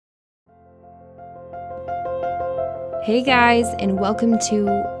Hey guys, and welcome to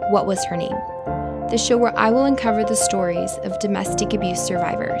What Was Her Name? The show where I will uncover the stories of domestic abuse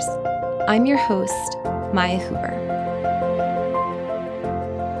survivors. I'm your host, Maya Hooper.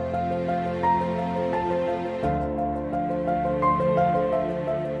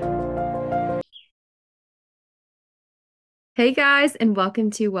 Hey guys, and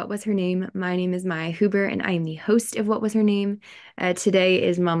welcome to What Was Her Name? My name is Maya Huber, and I am the host of What Was Her Name? Today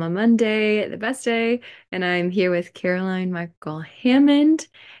is Mama Monday, the best day, and I'm here with Caroline Michael Hammond.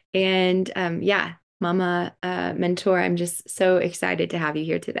 And Mama Mentor, I'm just so excited to have you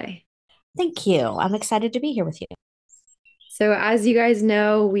here today. Thank you. I'm excited to be here with you. So, as you guys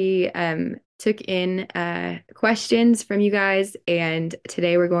know, we took in questions from you guys, and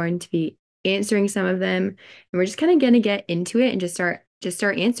today we're going to be answering some of them, and we're just kind of going to get into it and just start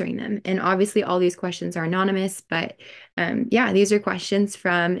answering them. And obviously, all these questions are anonymous, but these are questions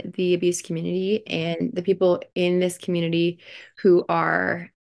from the abuse community and the people in this community who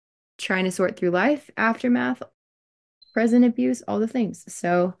are trying to sort through life, aftermath, present abuse, all the things.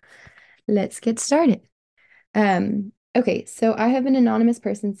 So, let's get started. Okay, so I have an anonymous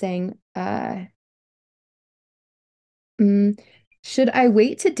person saying, mm, should I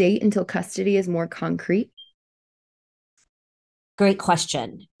wait to date until custody is more concrete? Great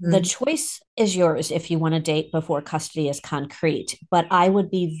question. The Mm. choice is yours if you want to date before custody is concrete, but I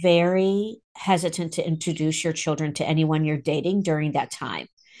would be very hesitant to introduce your children to anyone you're dating during that time.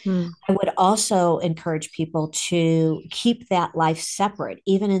 Mm. I would also encourage people to keep that life separate,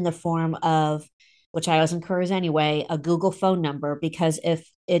 even in the form of, which I always encourage anyway, a Google phone number, because if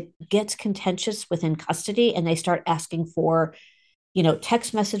it gets contentious within custody and they start asking for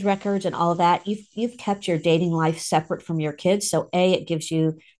text message records and all of that, you've kept your dating life separate from your kids. So it gives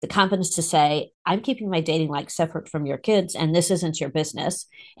you the confidence to say, I'm keeping my dating life separate from your kids, and this isn't your business.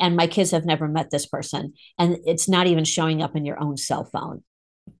 And my kids have never met this person, and it's not even showing up in your own cell phone.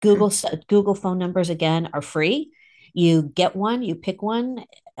 Google phone numbers again are free. You get one, you pick one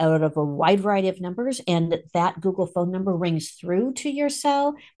out of a wide variety of numbers, and that Google phone number rings through to your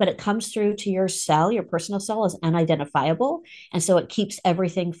cell, but it comes through to your cell, your personal cell, as unidentifiable. And so it keeps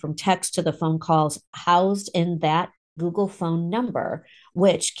everything from text to the phone calls housed in that Google phone number,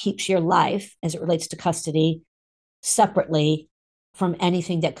 which keeps your life as it relates to custody separately from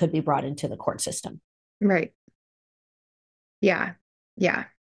anything that could be brought into the court system. Right. Yeah. Yeah.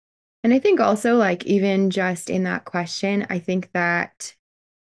 And I think also, like, even just in that question, I think that,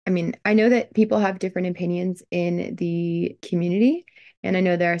 I mean, I know that people have different opinions in the community. And I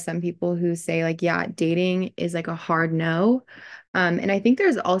know there are some people who say, like, yeah, dating is like a hard no. And I think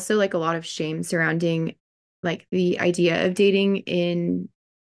there's also like a lot of shame surrounding like the idea of dating in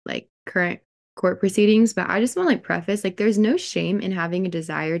like current court proceedings. But I just want to like preface, like, there's no shame in having a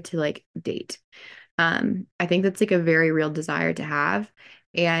desire to like date. I think that's like a very real desire to have.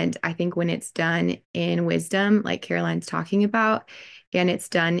 And I think when it's done in wisdom, like Caroline's talking about, and it's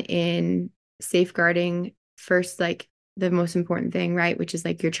done in safeguarding first, like the most important thing, right, which is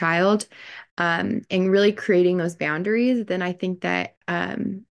like your child, and really creating those boundaries, then I think that's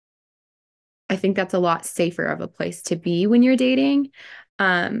a lot safer of a place to be when you're dating.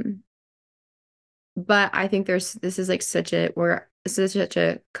 Um, but I think this is like such a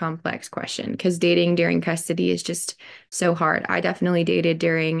complex question because dating during custody is just so hard. I definitely dated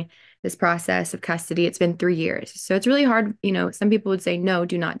during this process of custody. It's been 3 years. So it's really hard. Some people would say, no,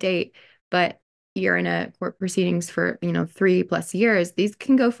 do not date, but you're in a court proceedings for, 3+ years. These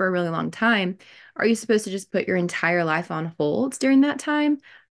can go for a really long time. Are you supposed to just put your entire life on hold during that time?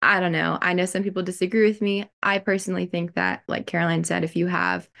 I don't know. I know some people disagree with me. I personally think that, like Caroline said, if you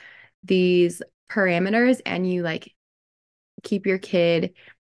have these parameters and you like keep your kid,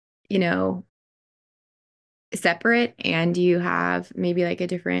 you know, separate and you have maybe like a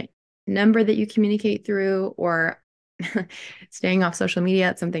different number that you communicate through or staying off social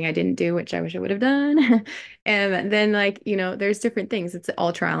media. It's something I didn't do, which I wish I would have done. And then like, there's different things. It's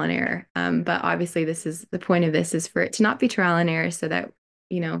all trial and error. But obviously this is the point of this is for it to not be trial and error so that,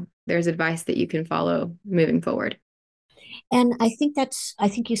 there's advice that you can follow moving forward. And I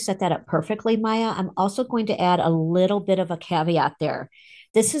think you set that up perfectly, Maya. I'm also going to add a little bit of a caveat there.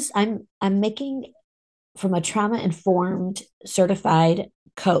 I'm making from a trauma informed certified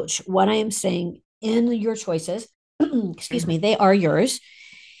coach. What I am saying in your choices, excuse me, they are yours.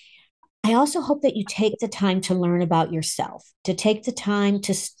 I also hope that you take the time to learn about yourself, to take the time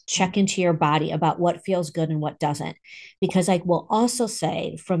to check into your body about what feels good and what doesn't. Because I will also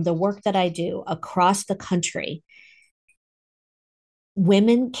say, from the work that I do across the country,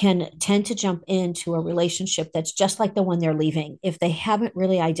 women can tend to jump into a relationship that's just like the one they're leaving if they haven't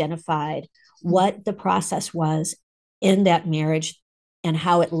really identified what the process was in that marriage and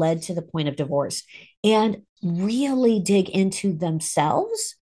how it led to the point of divorce, and really dig into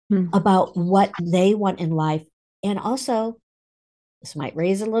themselves Mm. about what they want in life. And also, this might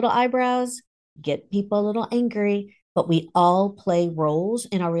raise a little eyebrows, get people a little angry, but we all play roles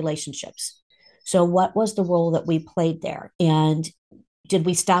in our relationships. So, what was the role that we played there? And did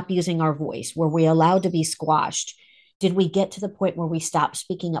we stop using our voice? Were we allowed to be squashed? Did we get to the point where we stopped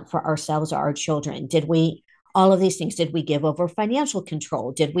speaking up for ourselves or our children? Did we, all of these things, did we give over financial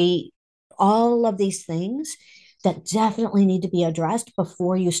control? Did we, all of these things that definitely need to be addressed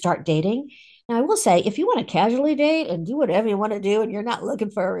before you start dating. Now, I will say, if you want to casually date and do whatever you want to do and you're not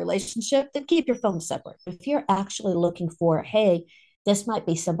looking for a relationship, then keep your phone separate. If you're actually looking for, hey, this might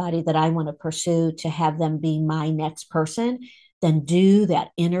be somebody that I want to pursue to have them be my next person, then do that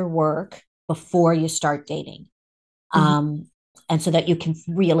inner work before you start dating. Mhm. Um, and so that you can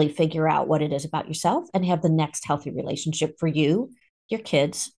really figure out what it is about yourself and have the next healthy relationship for you, your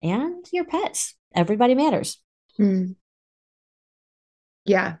kids, and your pets. Everybody matters. Mm.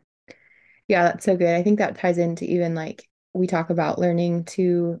 Yeah. Yeah, that's so good. I think that ties into even like we talk about learning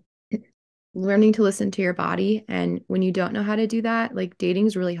to listen to your body. And when you don't know how to do that, like dating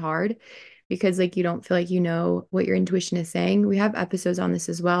is really hard because like you don't feel like you know what your intuition is saying. We have episodes on this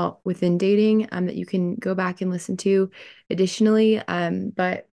as well within dating that you can go back and listen to additionally.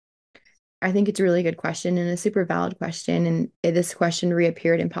 But I think it's a really good question and a super valid question. And this question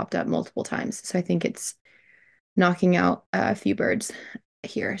reappeared and popped up multiple times. So I think it's knocking out a few birds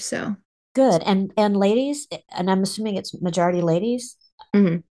here. So. Good. And ladies, and I'm assuming it's majority ladies,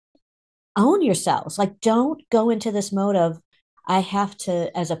 Mhm. own yourselves. Like, don't go into this mode of, I have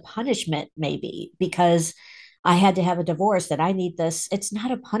to, as a punishment, maybe, because I had to have a divorce, that I need this. It's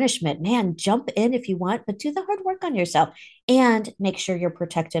not a punishment. Man, jump in if you want, but do the hard work on yourself and make sure you're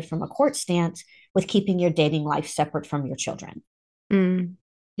protected from a court stance with keeping your dating life separate from your children. Mm.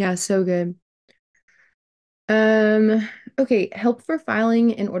 Yeah, so good. Um, okay, help for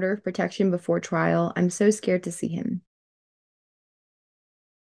filing an order of protection before trial. I'm so scared to see him.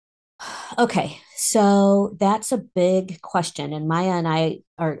 Okay, so that's a big question. And Maya and I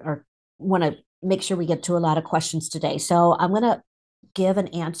are want to make sure we get to a lot of questions today. So I'm going to give an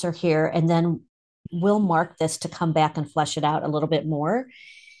answer here and then we'll mark this to come back and flesh it out a little bit more.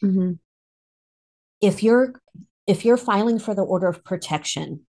 Hmm. If you're if you're filing for the order of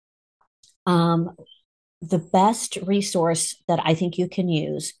protection, um, the best resource that I think you can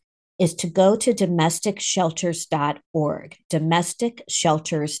use is to go to domesticshelters.org,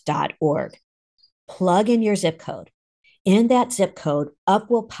 domesticshelters.org. Plug in your zip code. In that zip code, up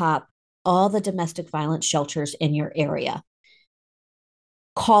will pop all the domestic violence shelters in your area.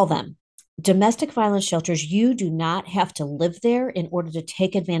 Call them. Domestic violence shelters, you do not have to live there in order to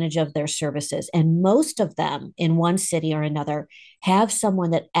take advantage of their services. And most of them in one city or another have someone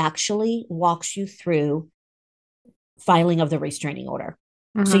that actually walks you through filing of the restraining order.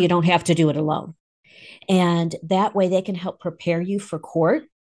 So Uh-huh. you don't have to do it alone. And that way they can help prepare you for court,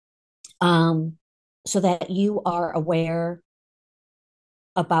 um, so that you are aware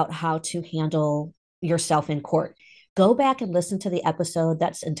about how to handle yourself in court. Go back and listen to the episode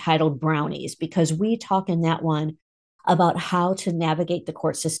that's entitled Brownies, because we talk in that one about how to navigate the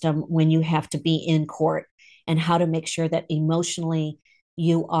court system when you have to be in court and how to make sure that emotionally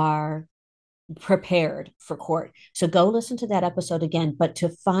you are prepared for court. So go listen to that episode again. But to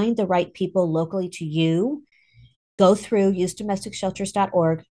find the right people locally to you, go through, use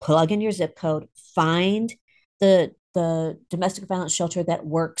domesticshelters.org, plug in your zip code, find the domestic violence shelter that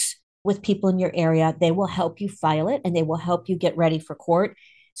works with people in your area. They will help you file it and they will help you get ready for court.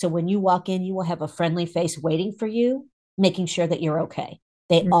 So when you walk in, you will have a friendly face waiting for you, making sure that you're okay.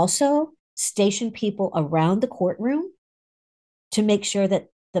 They also station people around the courtroom to make sure that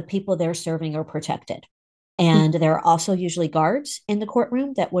the people they're serving are protected. And there are also usually guards in the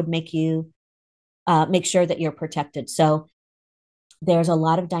courtroom that would make sure that you're protected. So there's a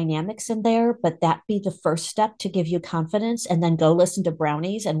lot of dynamics in there, but that be the first step to give you confidence. And then go listen to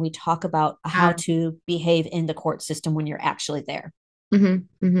Brownies, and we talk about how to behave in the court system when you're actually there. Hmm.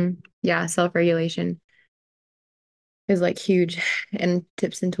 Hmm. Yeah, self-regulation is like huge and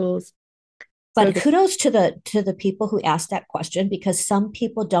tips and tools. So But good. kudos to the people who asked that question, because some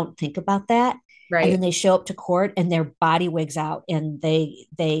people don't think about that, and then Right. they show up to court and their body wigs out and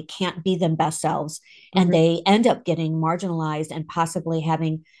they can't be them best selves, and Hmm. they end up getting marginalized and possibly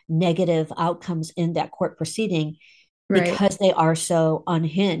having negative outcomes in that court proceeding Right. because they are so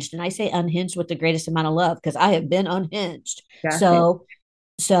unhinged. And I say unhinged with the greatest amount of love because I have been unhinged. Yeah, same.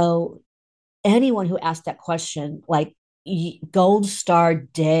 So anyone who asked that question, like, gold star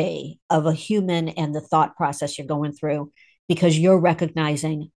day of a human and the thought process you're going through because you're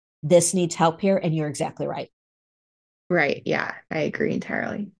recognizing this needs help here, and you're exactly right. Right. Yeah, I agree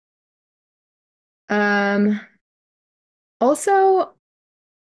entirely. Um, also,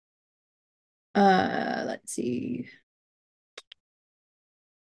 let's see.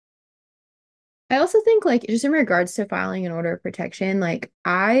 I also think like just in regards to filing an order of protection, like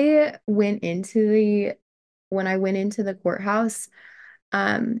I went into the when I went into the courthouse,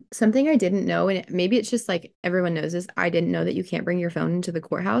 something I didn't know, and maybe it's just like everyone knows this, I didn't know that you can't bring your phone into the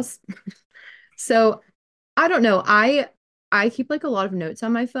courthouse. So I don't know. I keep like a lot of notes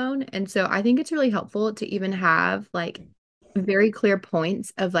on my phone, and so I think it's really helpful to even have like very clear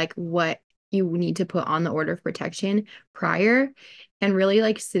points of like what you need to put on the order of protection prior, and really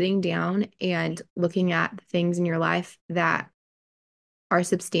like sitting down and looking at the things in your life that are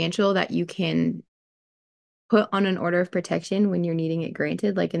substantial that you can put on an order of protection when you're needing it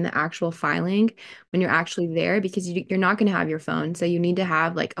granted, like in the actual filing, when you're actually there, because you're not going to have your phone. So you need to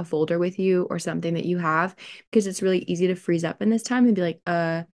have like a folder with you or something that you have, because it's really easy to freeze up in this time and be like,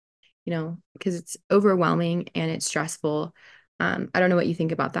 because it's overwhelming and it's stressful. I don't know what you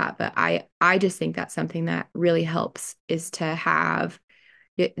think about that, but I just think that's something that really helps is to have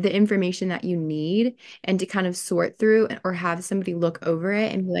the information that you need and to kind of sort through or have somebody look over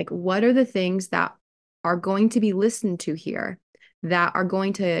it and be like, what are the things that are going to be listened to here that are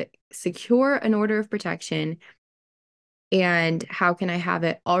going to secure an order of protection? And how can I have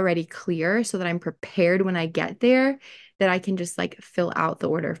it already clear so that I'm prepared when I get there, that I can just like fill out the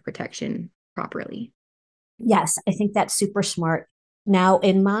order of protection properly? Yes, I think that's super smart. Now,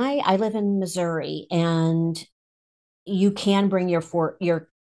 I live in Missouri, and you can bring your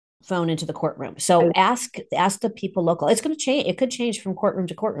phone into the courtroom. So I, ask the people local. It's going to change. It could change from courtroom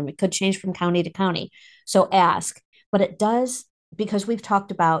to courtroom. It could change from county to county. So ask, but it does, because we've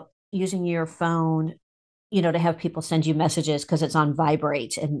talked about using your phone, to have people send you messages because it's on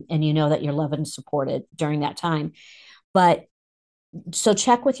vibrate, and you know that you're loved and supported during that time. But so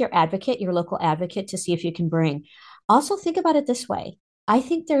check with your advocate, your local advocate, to see if you can bring. Also, think about it this way. I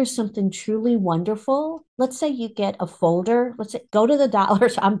think there's something truly wonderful. Let's say you get a folder. Let's say go to the dollar.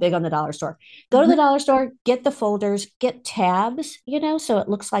 I'm big on the dollar store. Go to the dollar store, get the folders, get tabs, so it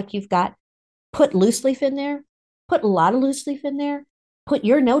looks like you've got, put loose leaf in there, put a lot of loose leaf in there, put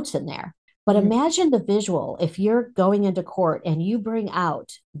your notes in there. But Mhm. imagine the visual if you're going into court and you bring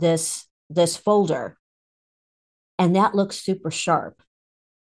out this folder, and that looks super sharp,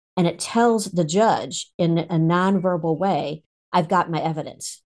 and it tells the judge in a nonverbal way, I've got my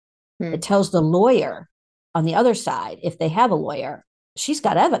evidence. It Mhm. tells the lawyer on the other side, if they have a lawyer, she's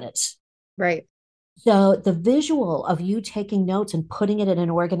got evidence. Right. So the visual of you taking notes and putting it in an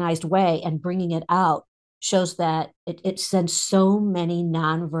organized way and bringing it out shows that it sends so many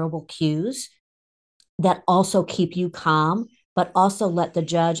nonverbal cues that also keep you calm, but also let the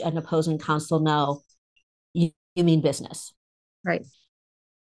judge and opposing counsel know you mean business. Right.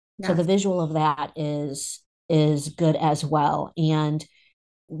 So Yeah. the visual of that is good as well. And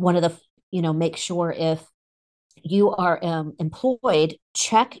one of the, make sure if you are employed,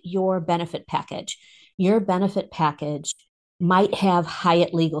 check your benefit package. Your benefit package might have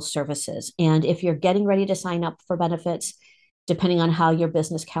Hyatt legal services. And if you're getting ready to sign up for benefits, depending on how your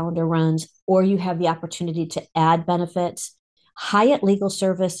business calendar runs, or you have the opportunity to add benefits, Hyatt Legal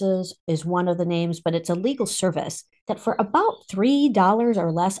Services is one of the names, but it's a legal service that for about $3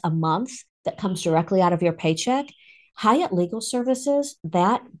 or less a month that comes directly out of your paycheck, Hyatt Legal Services,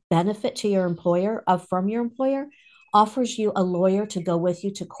 that benefit to your employer from your employer, offers you a lawyer to go with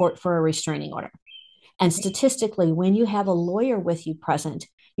you to court for a restraining order. And statistically, when you have a lawyer with you present,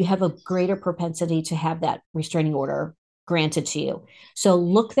 you have a greater propensity to have that restraining order granted to you. So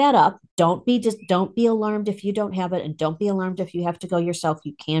look that up. Don't be alarmed if you don't have it, and don't be alarmed if you have to go yourself.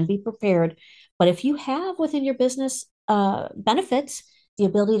 You can be prepared. But if you have within your business benefits the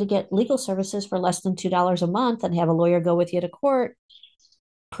ability to get legal services for less than $2 a month and have a lawyer go with you to court,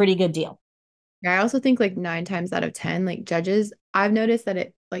 pretty good deal. Yeah, I also think like 9 times out of 10, like judges, I've noticed that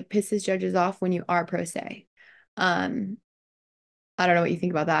it like pisses judges off when you are pro se. Um, I don't know what you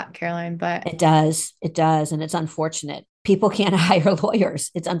think about that, Caroline, but It does, and it's unfortunate. People can't hire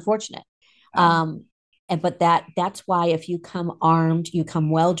lawyers. It's unfortunate. uh, Um, but that's why if you come armed, you come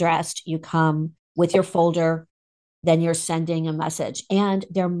well dressed, you come with your folder, then you're sending a message. And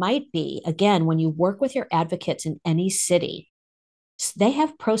there might be, again, when you work with your advocates in any city, they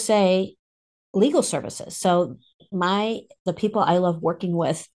have pro se legal services. So the people I love working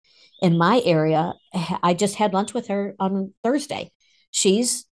with in my area, I just had lunch with her on Thursday.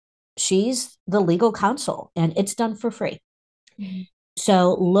 She's she's the legal counsel and it's done for free. Mhm.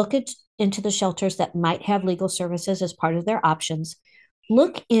 So look into the shelters that might have legal services as part of their options.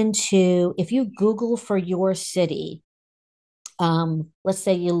 Look into, if you Google for your city, let's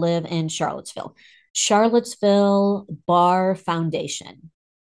say you live in Charlottesville, Charlottesville Bar Foundation,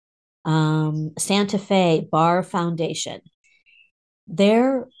 Santa Fe Bar Foundation.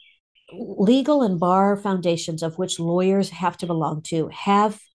 They're legal and bar foundations, of which lawyers have to belong to,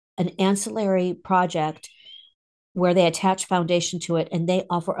 have an ancillary project where they attach foundation to it, and they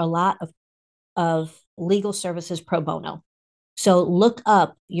offer a lot of legal services pro bono. So look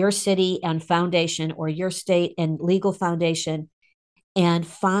up your city and foundation, or your state and legal foundation, and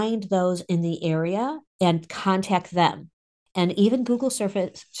find those in the area and contact them. And even Google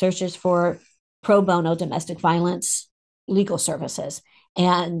searches for pro bono domestic violence legal services.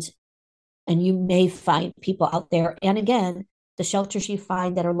 And you may find people out there. And again, the shelters you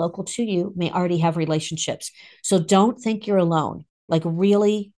find that are local to you may already have relationships. So don't think you're alone. Like,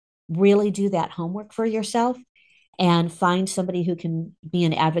 really, really do that homework for yourself and find somebody who can be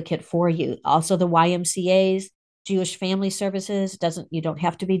an advocate for you. Also, the YMCA's, Jewish Family Services, doesn't, you don't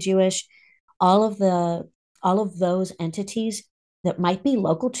have to be Jewish. All of the all of those entities that might be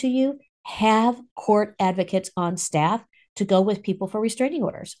local to you have court advocates on staff to go with people for restraining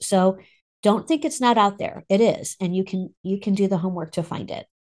orders. So don't think it's not out there. It is, and you can do the homework to find it.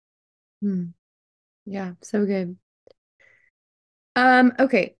 Hmm. Yeah, so good.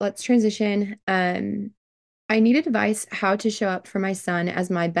 Okay, let's transition. I need advice how to show up for my son as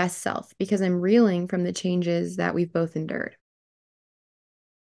my best self because I'm reeling from the changes that we've both endured.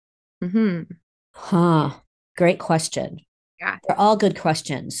 Huh. Great question. Yeah. They're all good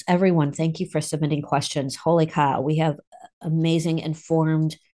questions. Everyone, thank you for submitting questions. Holy cow, we have amazing,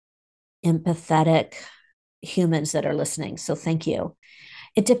 informed, empathetic humans that are listening. So thank you.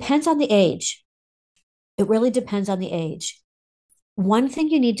 It depends on the age. It really depends on the age. One thing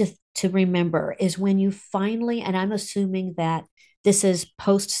you need to remember is when you finally, and I'm assuming that this is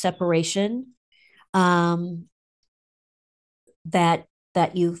post separation, um, that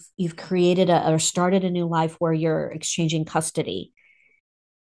you've created or started a new life where you're exchanging custody.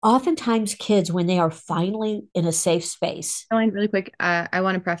 Oftentimes, kids, when they are finally in a safe space, Line really quick, I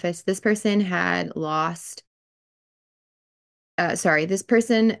want to preface this person had lost, sorry, this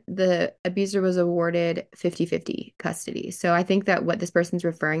person, the abuser was awarded 50-50 custody. So I think that what this person's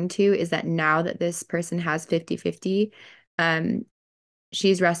referring to is that now that this person has 50-50, um,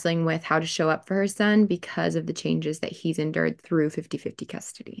 she's wrestling with how to show up for her son because of the changes that he's endured through 50-50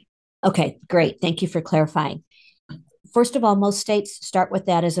 custody. okay, great. Thank you for clarifying. First of all, most states start with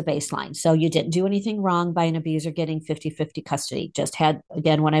that as a baseline. So you didn't do anything wrong by an abuser getting 50-50 custody. Just had,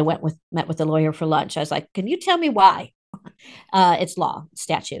 again, when I met with the lawyer for lunch, I was like, can you tell me why? It's law,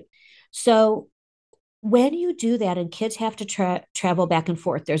 statute. So when you do that and kids have to travel back and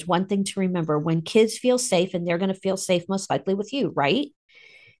forth, there's one thing to remember. When kids feel safe, and they're going to feel safe most likely with you, right?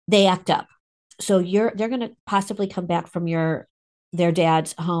 They act up. So they're going to possibly come back from their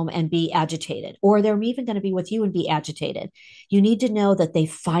dad's home and be agitated, or they're even going to be with you and be agitated. You need to know that they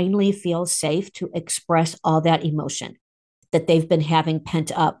finally feel safe to express all that emotion that they've been having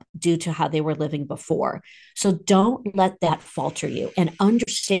pent up due to how they were living before. So don't let that falter you, and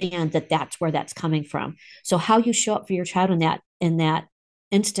understand that that's where that's coming from. So how you show up for your child in that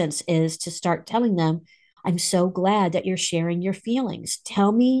instance is to start telling them, I'm so glad that you're sharing your feelings.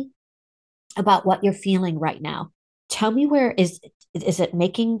 Tell me about what you're feeling right now. Tell me, where is it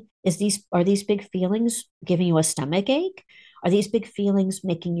making, is these are these big feelings giving you a stomach ache? Are these big feelings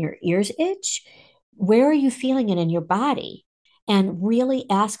making your ears itch? Where are you feeling it in your body? And really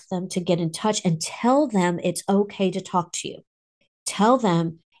ask them to get in touch and tell them it's okay to talk to you. Tell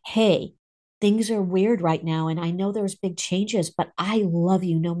them, hey, things are weird right now. And I know there's big changes, but I love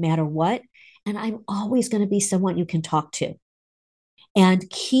you no matter what. And I'm always going to be someone you can talk to. And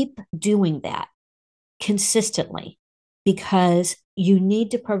keep doing that consistently, because you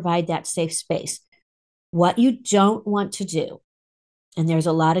need to provide that safe space. What you don't want to do, and there's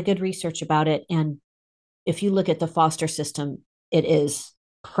a lot of good research about it, and if you look at the foster system, it is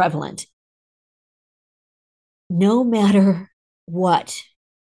prevalent. No matter what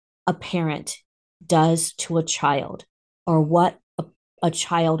a parent does to a child, or what a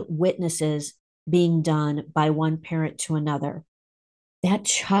child witnesses being done by one parent to another, that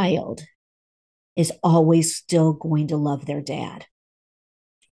child is always still going to love their dad.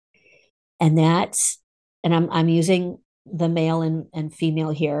 And that's, and I'm using the male and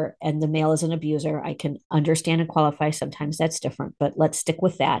female here, and the male is an abuser. I can understand and qualify, sometimes that's different, but let's stick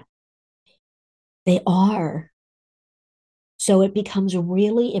with that. They are So it becomes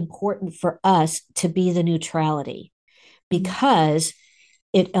really important for us to be the neutrality Mhm. because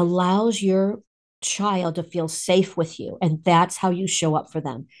it allows your child to feel safe with you. And that's how you show up for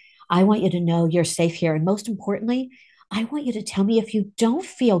them. I want you to know you're safe here. And most importantly, I want you to tell me if you don't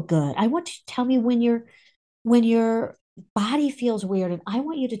feel good. I want you to tell me when your body feels weird. And I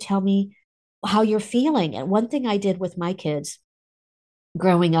want you to tell me how you're feeling. And one thing I did with my kids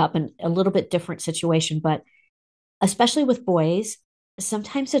growing up, and a little bit different situation, but especially with boys,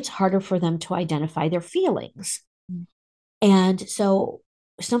 sometimes it's harder for them to identify their feelings. And so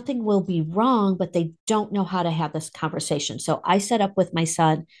something will be wrong, but they don't know how to have this conversation. So I set up with my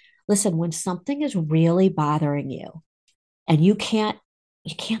son, listen, when something is really bothering you and you can't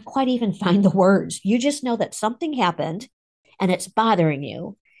quite even find the words, you just know that something happened and it's bothering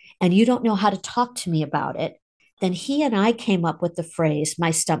you and you don't know how to talk to me about it, then he and I came up with the phrase, my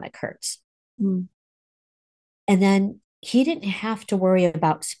stomach hurts. Mhm. And then he didn't have to worry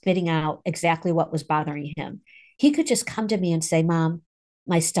about spitting out exactly what was bothering him. He could just come to me and say, Mom,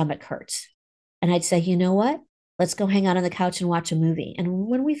 my stomach hurts. And I'd say, you know what? Let's go hang out on the couch and watch a movie. And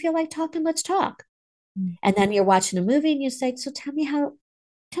when we feel like talking, let's talk. And then you're watching a movie and you say, so tell me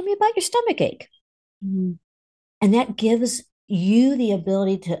about your stomach ache. Mhm. And that gives you the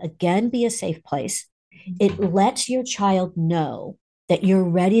ability to, again, be a safe place. It lets your child know that you're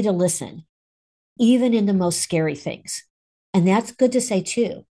ready to listen even in the most scary things. And that's good to say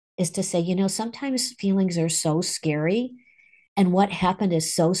too, is to say, sometimes feelings are so scary and what happened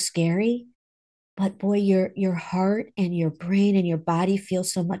is so scary, but boy, your heart and your brain and your body feel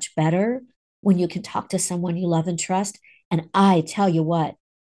so much better when you can talk to someone you love and trust. And I tell you what,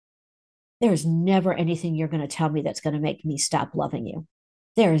 there's never anything you're going to tell me that's going to make me stop loving you.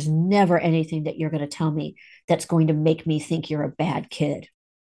 There is never anything that you're going to tell me that's going to make me think you're a bad kid.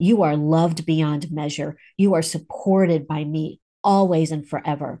 You are loved beyond measure. You are supported by me always and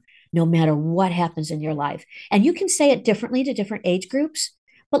forever, no matter what happens in your life. And you can say it differently to different age groups,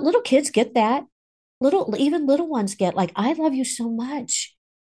 but little kids get that. Even little ones get like, I love you so much.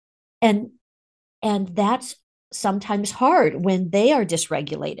 And that's sometimes hard when they are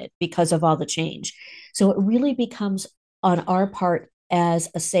dysregulated because of all the change. So it really becomes on our part as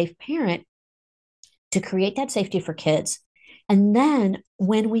a safe parent to create that safety for kids. And then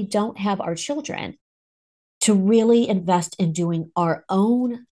when we don't have our children, to really invest in doing our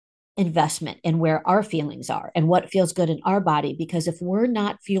own investment in where our feelings are and what feels good in our body. Because if we're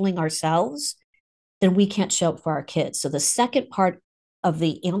not feeling ourselves, then we can't show up for our kids. So the second part of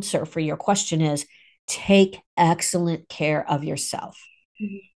the answer for your question is take excellent care of yourself.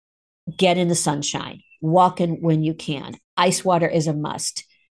 Mhm. Get in the sunshine, walk in when you can. Ice water is a must.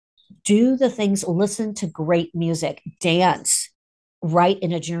 Do the things, listen to great music, dance, write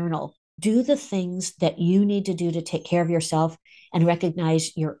in a journal. Do the things that you need to do to take care of yourself and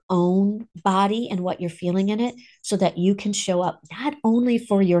recognize your own body and what you're feeling in it so that you can show up not only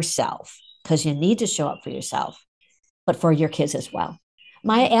for yourself, because you need to show up for yourself, but for your kids as well.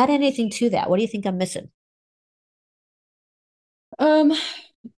 Maya, add anything to that? What do you think I'm missing? Um,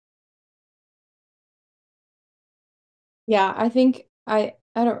 yeah, I think I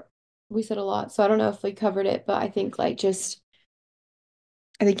don't we said a lot, so I don't know if we covered it, but I think like just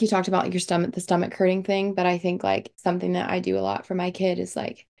I think you talked about like your stomach, the stomach hurting thing, but I think like something that I do a lot for my kid is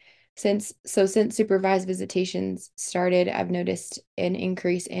like since supervised visitations started, I've noticed an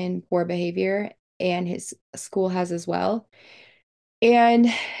increase in poor behavior and his school has as well.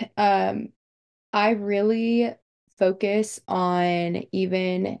 And um I really focus on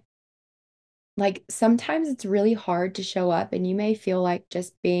even like sometimes it's really hard to show up and you may feel like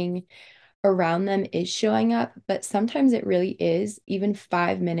just being around them is showing up, but sometimes it really is even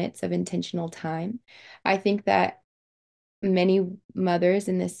 5 minutes of intentional time. I think that many mothers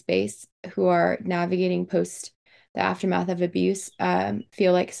in this space who are navigating post the aftermath of abuse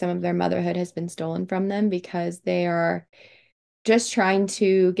feel like some of their motherhood has been stolen from them because they are just trying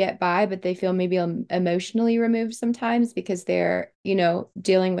to get by, but they feel maybe emotionally removed sometimes because they're,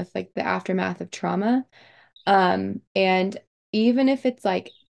 dealing with like the aftermath of trauma. And even if it's like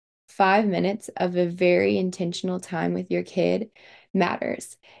 5 minutes of a very intentional time with your kid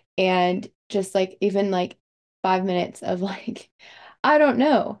matters. And just like even like 5 minutes of like, I don't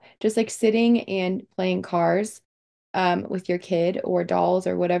know, just like sitting and playing cars with your kid or dolls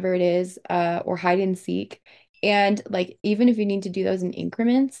or whatever it is, or hide and seek. And like even if you need to do those in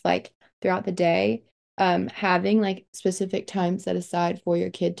increments, like throughout the day, having like specific time set aside for your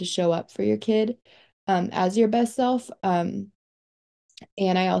kid to show up for your kid as your best self.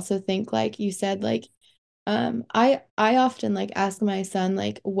 And I also think like you said, like I often like ask my son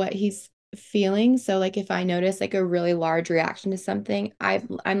like what he's feelings. So like if I notice like a really large reaction to something,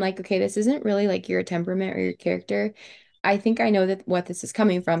 I'm like, okay, this isn't really like your temperament or your character. I think I know that what this is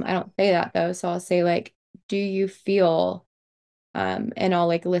coming from. I don't say that though. So I'll say like, do you feel and I'll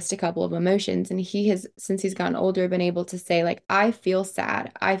like list a couple of emotions. And he has, since he's gotten older, been able to say, like, I feel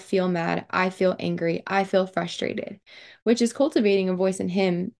sad, I feel mad, I feel angry, I feel frustrated, which is cultivating a voice in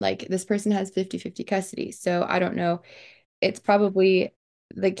him. Like, this person has 50-50 custody. So I don't know, it's probably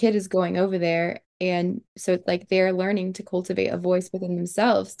the kid is going over there. And so it's like they're learning to cultivate a voice within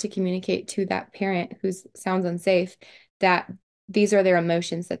themselves to communicate to that parent who sounds unsafe that these are their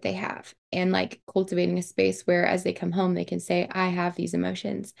emotions that they have. And like cultivating a space where as they come home, they can say, I have these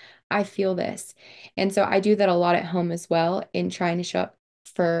emotions. I feel this. And so I do that a lot at home as well in trying to show up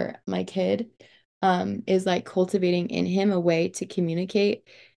for my kid, is like cultivating in him a way to communicate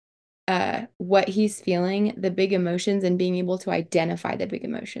what he's feeling, the big emotions, and being able to identify the big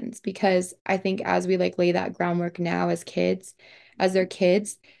emotions. Because I think as we like lay that groundwork now as kids, as they're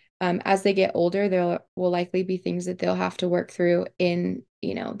kids, as they get older, there will likely be things that they'll have to work through in,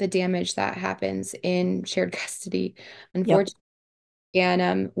 the damage that happens in shared custody, Yep. unfortunately.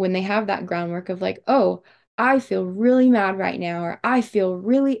 And when they have that groundwork of like, oh, I feel really mad right now, or I feel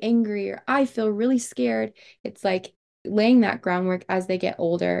really angry, or I feel really scared, it's like laying that groundwork as they get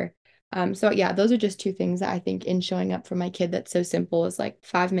older. So yeah, those are just two things that I think in showing up for my kid that's so simple is like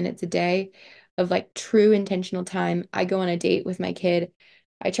 5 minutes a day of like true intentional time. I go on a date with my kid.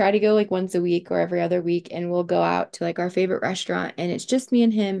 I try to go like once a week or every other week, and we'll go out to like our favorite restaurant, and it's just me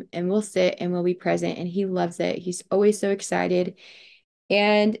and him, and we'll sit and we'll be present, and he loves it. He's always so excited.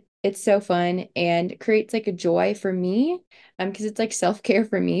 And it's so fun and creates like a joy for me, because it's like self-care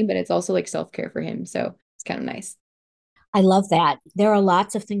for me, but it's also like self-care for him. So it's kind of nice. I love that. There are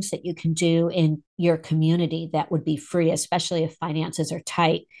lots of things that you can do in your community that would be free, especially if finances are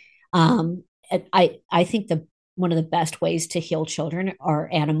tight. I think the one of the best ways to heal children are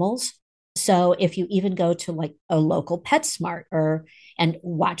animals. So if you even go to like a local PetSmart or and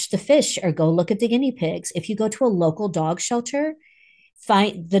watch the fish or go look at the guinea pigs, if you go to a local dog shelter,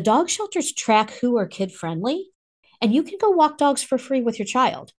 find the dog shelters track who are kid friendly, and you can go walk dogs for free with your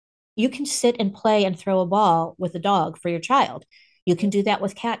child. You can sit and play and throw a ball with a dog for your child. You can do that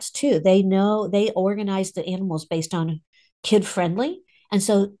with cats too. They know they organize the animals based on kid friendly. And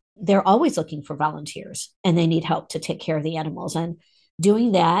so they're always looking for volunteers and they need help to take care of the animals. And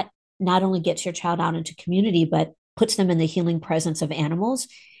doing that not only gets your child out into community, but puts them in the healing presence of animals.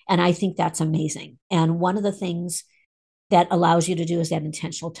 And I think that's amazing. And one of the things that allows you to do is that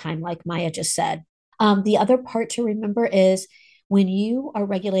intentional time, like Maya just said. The other part to remember is when you are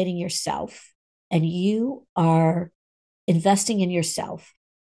regulating yourself and you are investing in yourself,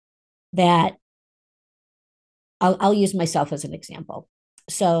 that I'll use myself as an example.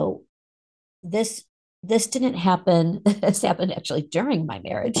 So this this didn't happen. This happened actually during my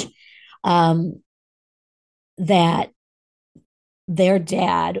marriage. Um, that their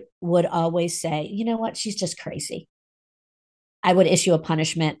dad would always say, "You know what? She's just crazy." I would issue a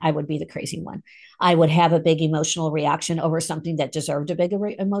punishment. I would be the crazy one. I would have a big emotional reaction over something that deserved a big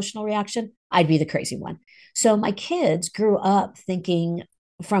emotional reaction. I'd be the crazy one. So my kids grew up thinking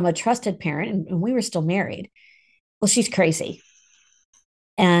from a trusted parent, and we were still married. Well, she's crazy.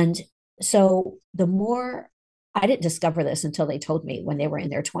 And so the more I didn't discover this until they told me when they were in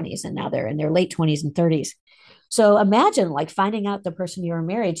their 20s and now they're in their late 20s and 30s. So imagine like finding out the person you were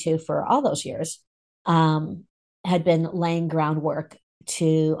married to for all those years um, had been laying groundwork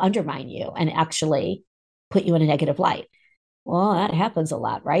to undermine you and actually put you in a negative light. Well, that happens a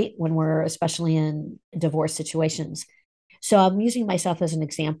lot, right? When we're especially in divorce situations. So I'm using myself as an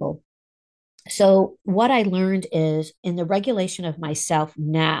example. So, what I learned is in the regulation of myself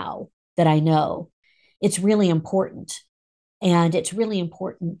now that I know, it's really important. And it's really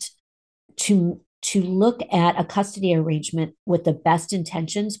important to look at a custody arrangement with the best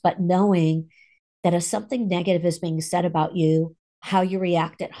intentions, but knowing that if something negative is being said about you, how you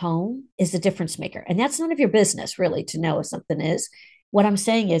react at home is the difference maker. And that's none of your business, really, to know if something is. What I'm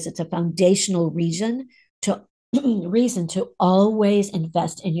saying is it's a foundational reason to reason to always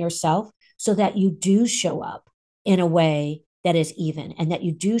invest in yourself so that you do show up in a way that is even and that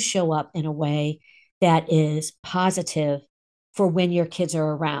you do show up in a way that is positive for when your kids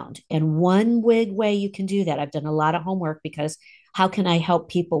are around. And one big way you can do that, I've done a lot of homework because how can I help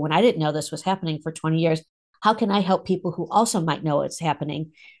people when I didn't know this was happening for 20 years? How can I help people who also might know it's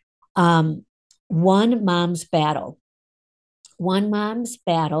happening? Um, One Mom's Battle.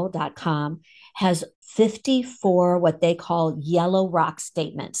 OneMomsBattle.com has 54 what they call yellow rock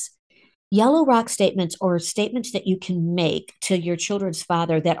statements. Yellow rock statements or statements that you can make to your children's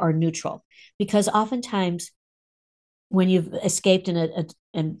father that are neutral. Because oftentimes when you've escaped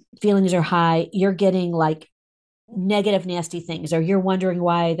and feelings are high, you're getting like negative, nasty things, or you're wondering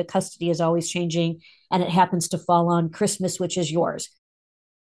why the custody is always changing and it happens to fall on Christmas, which is yours.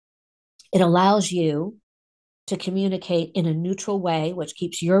 It allows you to communicate in a neutral way, which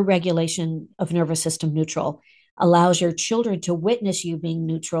keeps your regulation of nervous system neutral, allows your children to witness you being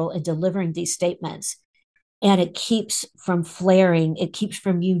neutral and delivering these statements. And it keeps from flaring. It keeps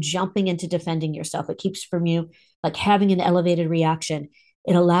from you jumping into defending yourself. It keeps from you like having an elevated reaction.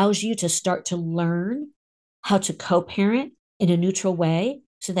 It allows you to start to learn how to co-parent in a neutral way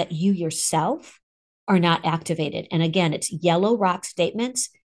so that you yourself are not activated. And again, it's yellow rock statements.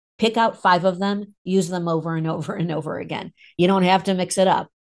 Pick out 5 of them, use them over and over and over again. You don't have to mix it up.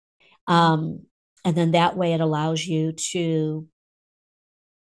 Um, and then that way it allows you to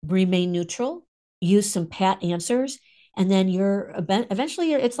remain neutral, use some pat answers, and then you're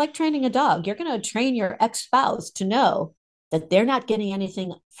eventually it's like training a dog. You're going to train your ex-spouse to know that they're not getting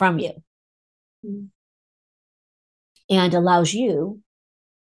anything from you, and allows you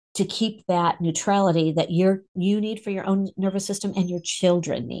to keep that neutrality that you need for your own nervous system and your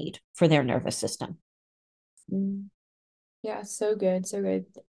children need for their nervous system. Mm. Yeah, so good, so good.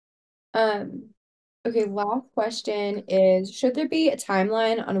 Um, okay, last question is, should there be a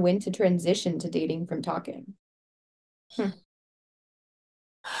timeline on when to transition to dating from talking? Hmm.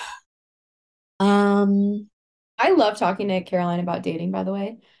 um I love talking to Caroline about dating, by the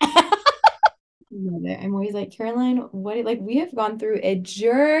way. Love it. I'm always like, Caroline, what, like, we have gone through a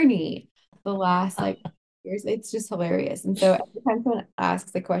journey the last like years. It's just hilarious. And so every time someone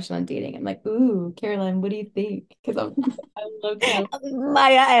asks a question on dating, I'm like, ooh, Caroline, what do you think? Because I love to know.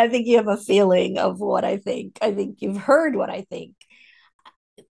 I think you have a feeling of what I think. I think you've heard what I think.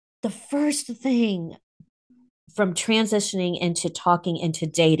 The first thing from transitioning into talking into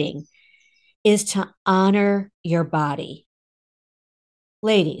dating is to honor your body.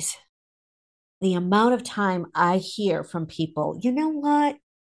 Ladies, the amount of time I hear from people, you know what?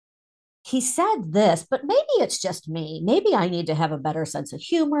 He said this, but maybe it's just me. Maybe I need to have a better sense of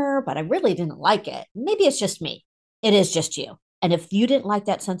humor, but I really didn't like it. Maybe it's just me. It is just you. And if you didn't like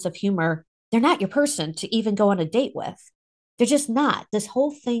that sense of humor, they're not your person to even go on a date with. They're just not. This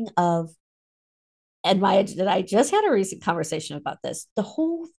whole thing of, and my, that I just had a recent conversation about this. The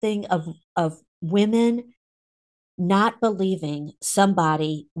whole thing of women not believing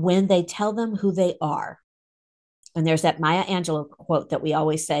somebody when they tell them who they are. And there's that Maya Angelou quote that we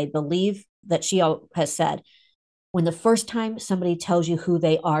always say, believe that she has said, when the first time somebody tells you who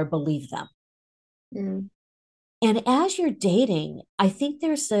they are, believe them. Mm, And as you're dating, I think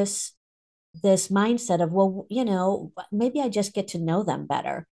there's this mindset of, well, maybe I just get to know them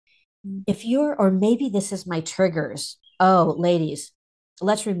better. mm, If you're, or maybe this is my triggers. Oh, ladies,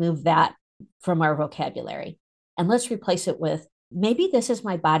 let's remove that from our vocabulary and let's replace it with, maybe this is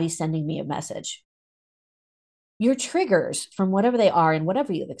my body sending me a message. Your triggers, from whatever they are and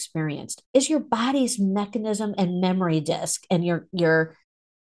whatever you've experienced, is your body's mechanism and memory disk and your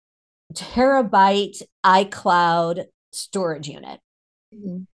terabyte iCloud storage unit,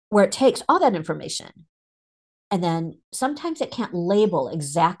 mm, where it takes all that information. And then sometimes it can't label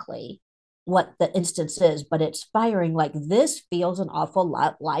exactly what the instance is, but it's firing like, this feels an awful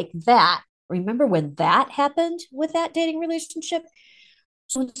lot like that. Remember when that happened with that dating relationship?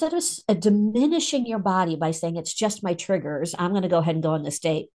 So instead of diminishing your body by saying it's just my triggers, I'm going to go ahead and go on this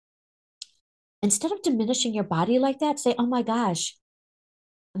date. Instead of diminishing your body like that, say, oh my gosh,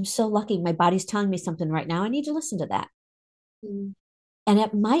 I'm so lucky. My body's telling me something right now. I need to listen to that. mm, And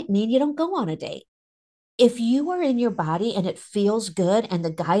it might mean you don't go on a date. If you are in your body and it feels good and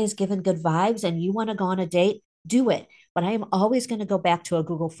the guy is giving good vibes and you want to go on a date, do it. But I am always going to go back to a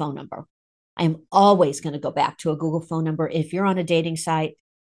Google phone number. I am always going to go back to a Google phone number if you're on a dating site,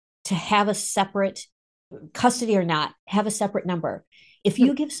 to have a separate, custody or not, have a separate number. If mm,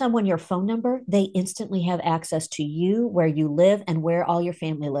 you give someone your phone number, they instantly have access to you, where you live, and where all your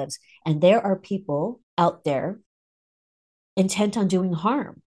family lives. And there are people out there intent on doing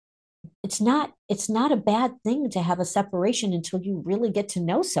harm. It's not a bad thing to have a separation until you really get to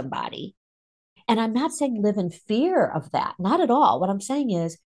know somebody. And I'm not saying live in fear of that, not at all. What I'm saying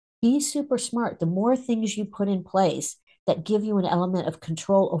is be super smart. The more things you put in place that give you an element of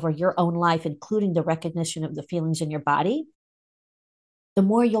control over your own life, including the recognition of the feelings in your body, the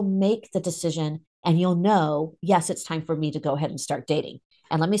more you'll make the decision and you'll know, yes, it's time for me to go ahead and start dating.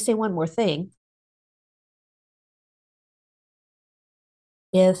 And let me say one more thing.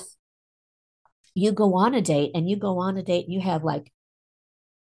 If you go on a date and you have like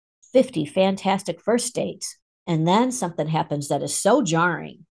 50 fantastic first dates. And then something happens that is so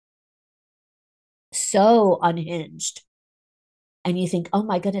jarring, so unhinged. And you think, oh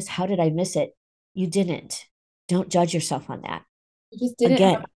my goodness, how did I miss it? You didn't. Don't judge yourself on that. You just didn't have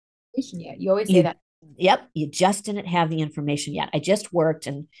Again, information yet. You always say you, that. yep, you just didn't have the information yet. I just worked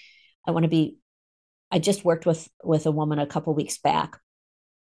and I want to be, I just worked with a woman a couple weeks back,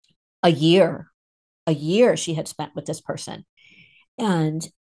 a year, a year she had spent with this person. And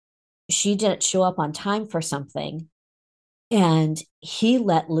she didn't show up on time for something. And he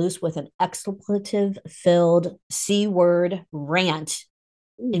let loose with an expletive filled C word rant,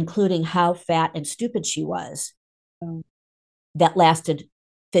 Ooh. including how fat and stupid she was, Oh. that lasted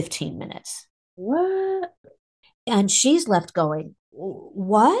 15 minutes. What? And she's left going,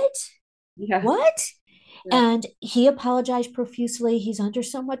 what? Yeah. What? Yeah. And he apologized profusely. He's under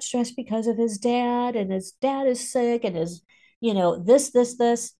so much stress because of his dad, and his dad is sick, and his,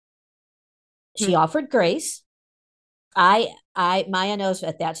 this. She Hmm. offered grace. Maya knows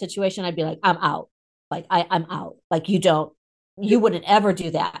at that situation, I'd be like, I'm out. Like, I'm out. Like, you wouldn't ever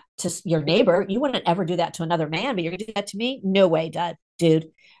do that to your neighbor. You wouldn't ever do that to another man, but you're going to do that to me? No way,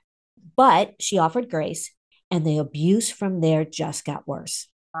 dude. But she offered grace, and the abuse from there just got worse.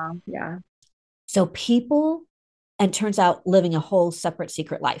 Yeah. So people, and turns out living a whole separate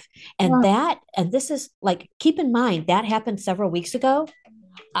secret life. Oh, And this is like, keep in mind that happened several weeks ago.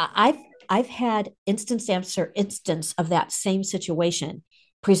 I've I've had instance after instance of that same situation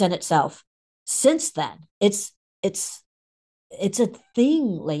present itself since then. It's it's a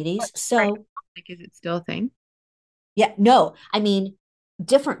thing, ladies. right. So Like, is it still a thing? yeah, no, I mean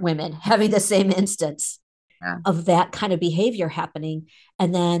different women having the same instance Yeah. of that kind of behavior happening.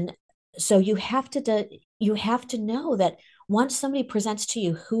 And then so you have to know that once somebody presents to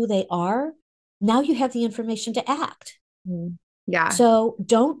you who they are, now you have the information to act. Mm. Yeah. So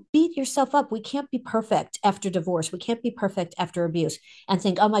don't beat yourself up. We can't be perfect after divorce. We can't be perfect after abuse and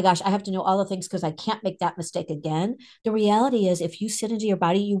think, oh my gosh, I have to know all the things because I can't make that mistake again. The reality is, if you sit into your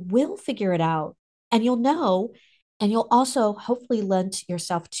body, you will figure it out and you'll know. And you'll also hopefully lend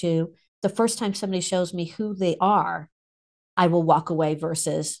yourself to the first time somebody shows me who they are, I will walk away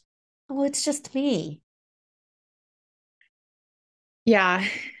versus, oh, it's just me. Yeah.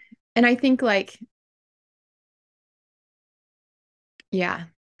 And I think like, yeah.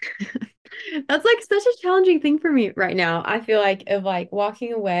 That's like such a challenging thing for me right now. I feel like of like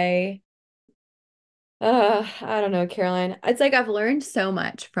walking away. I don't know, Caroline. It's like I've learned so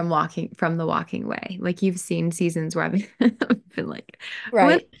much from the walking away. Like you've seen seasons where I've been like, I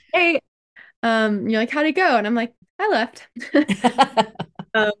went, Right. hey, you're like, how'd it go? And I'm like, I left.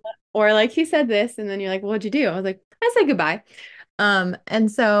 Um, or like he said this, and then you're like, well, what'd you do? I was like, I said goodbye.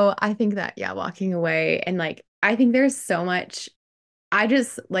 And so I think that, yeah, walking away and like I think there's so much, I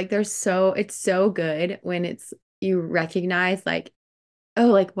just like it's so good when it's you recognize like, oh,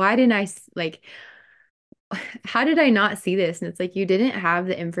 like why didn't like how did I not see this? And it's like you didn't have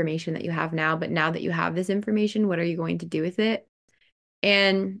the information that you have now, but now that you have this information, what are you going to do with it?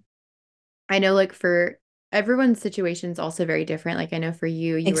 And I know like for everyone's situation is also very different. Like I know for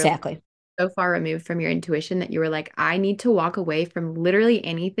you, you were Exactly. so far removed from your intuition that you were like, I need to walk away from literally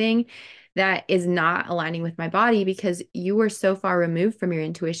anything that is not aligning with my body because you were so far removed from your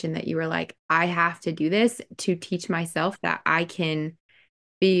intuition that you were like, I have to do this to teach myself that I can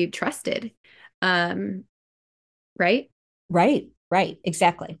be trusted. Um, right? Right. Right.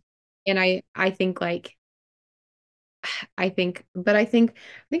 Exactly. And I think like I think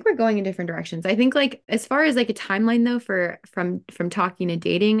we're going in different directions. I think like as far as like a timeline though for from talking to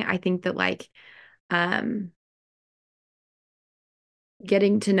dating, I think that like um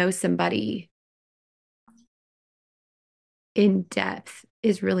getting to know somebody in depth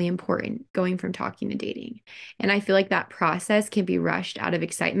is really important going from talking to dating. And I feel like that process can be rushed out of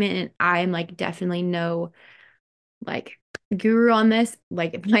excitement. And I'm like definitely no like guru on this,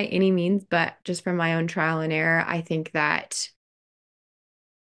 like by any means, but just from my own trial and error, I think that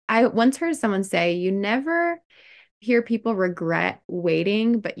I once heard someone say, you never hear people regret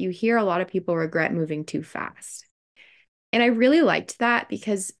waiting, but you hear a lot of people regret moving too fast. And I really liked that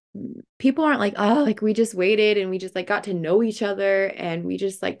because people aren't like, oh, like we just waited and we just like got to know each other and we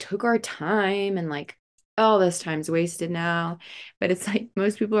just like took our time and like, oh, this time's wasted now. But it's like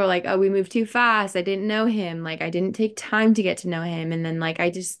most people are like, oh, we moved too fast. I didn't know him. Like I didn't take time to get to know him. And then like I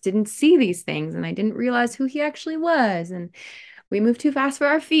just didn't see these things and I didn't realize who he actually was. And we move too fast for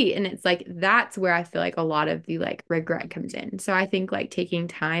our feet. And it's like that's where I feel like a lot of the like regret comes in. So I think like taking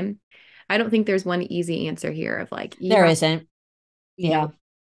time, I don't think there's one easy answer here of like you There have isn't. you know, Yeah.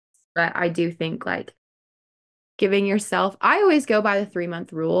 but I do think like giving yourself, I always go by the 3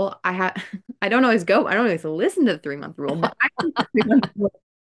 month rule. I don't always listen to the 3 month rule, but I think the 3 month rule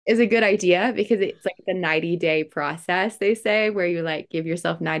is a good idea because it's like the 90-day process, they say, where you like give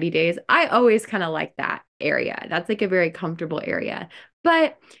yourself 90 days. I always kind of like that area. That's like a very comfortable area.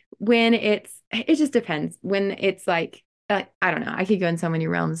 But it just depends. When it's like, I don't know, I could go in so many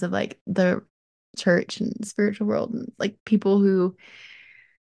realms of like the church and spiritual world and like people who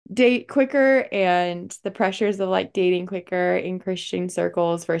date quicker and the pressures of like dating quicker in Christian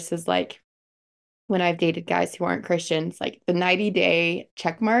circles versus like when I've dated guys who aren't Christians, like the 90-day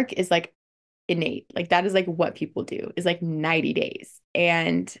check mark is like innate. Like that is like what people do is like 90 days.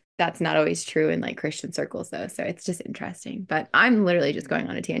 And that's not always true in like Christian circles though. So it's just interesting. But I'm literally just going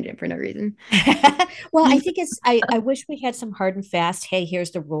on a tangent for no reason. Well, I think I wish we had some hard and fast, hey,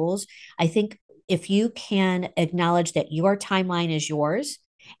 here's the rules. I think if you can acknowledge that your timeline is yours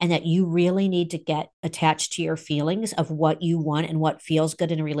and that you really need to get attached to your feelings of what you want and what feels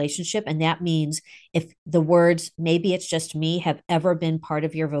good in a relationship. And that means if the words, maybe it's just me, have ever been part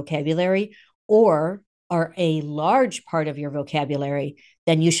of your vocabulary or are a large part of your vocabulary,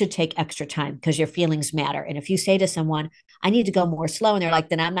 then you should take extra time because your feelings matter. And if you say to someone, I need to go more slow. And they're like,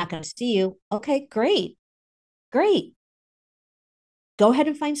 then I'm not going to see you. Okay, great. Great. Go ahead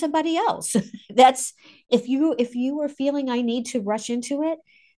and find somebody else. That's if you are feeling I need to rush into it,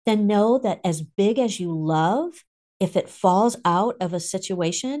 then know that as big as you love, if it falls out of a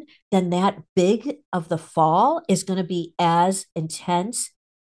situation, then that big of the fall is going to be as intense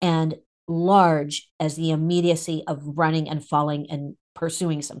and large as the immediacy of running and falling and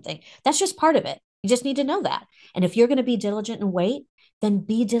pursuing something. That's just part of it. You just need to know that. And if you're going to be diligent and wait, then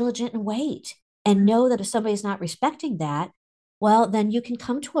be diligent and wait. And know that if somebody's not respecting that, well, then you can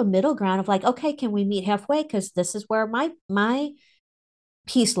come to a middle ground of like, okay, can we meet halfway? Because this is where my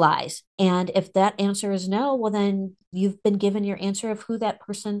peace lies. And if that answer is no, well, then you've been given your answer of who that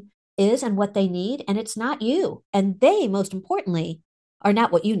person is and what they need, and it's not you. And they, most importantly, are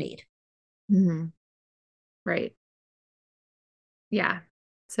not what you need. Mhm. Right. Yeah.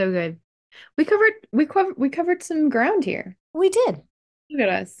 So good. We covered some ground here. We did. Look at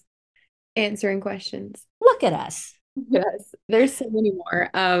us answering questions. Look at us. Yes, there's so many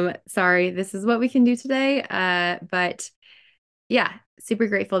more. Sorry, this is what we can do today. But yeah, super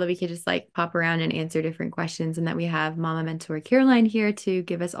grateful that we could just like pop around and answer different questions and that we have Mama Mentor Caroline here to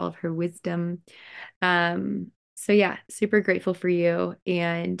give us all of her wisdom. So yeah, super grateful for you.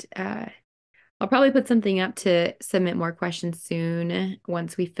 And I'll probably put something up to submit more questions soon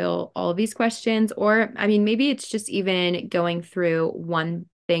once we fill all of these questions. Or, I mean, maybe it's just even going through one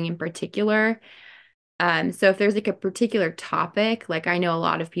thing in particular. So if there's like a particular topic, like I know a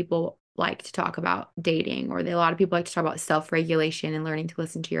lot of people like to talk about dating, or a lot of people like to talk about self-regulation and learning to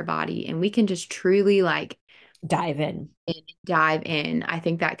listen to your body, and we can just truly like Dive in. dive in. I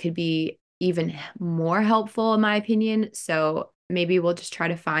think that could be even more helpful in my opinion. So maybe we'll just try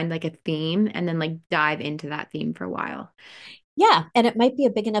to find like a theme and then like dive into that theme for a while. Yeah. And it might be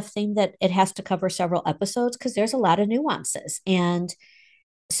a big enough thing that it has to cover several episodes because there's a lot of nuances. And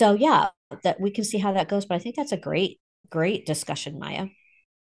so, yeah, that we can see how that goes. But I think that's a great discussion, Maya.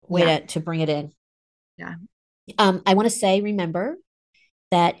 Way Yeah. to bring it in. Yeah. I want to say, remember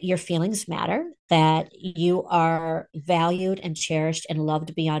that your feelings matter, that you are valued and cherished and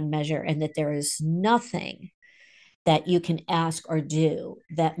loved beyond measure, and that there is nothing that you can ask or do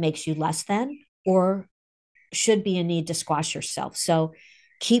that makes you less than or should be a need to squash yourself. So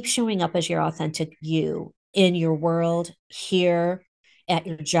keep showing up as your authentic you in your world, here, at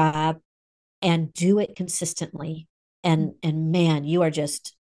your job, and do it consistently. And man, you are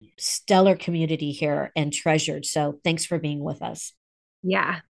just stellar community here and treasured. So thanks for being with us.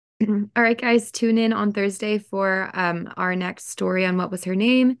 Yeah. All right, guys, tune in on Thursday for our next story on what was her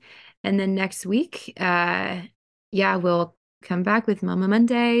name. And then next week, yeah, we'll come back with Mama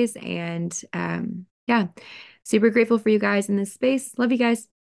Mondays. And yeah, super grateful for you guys in this space. Love you guys.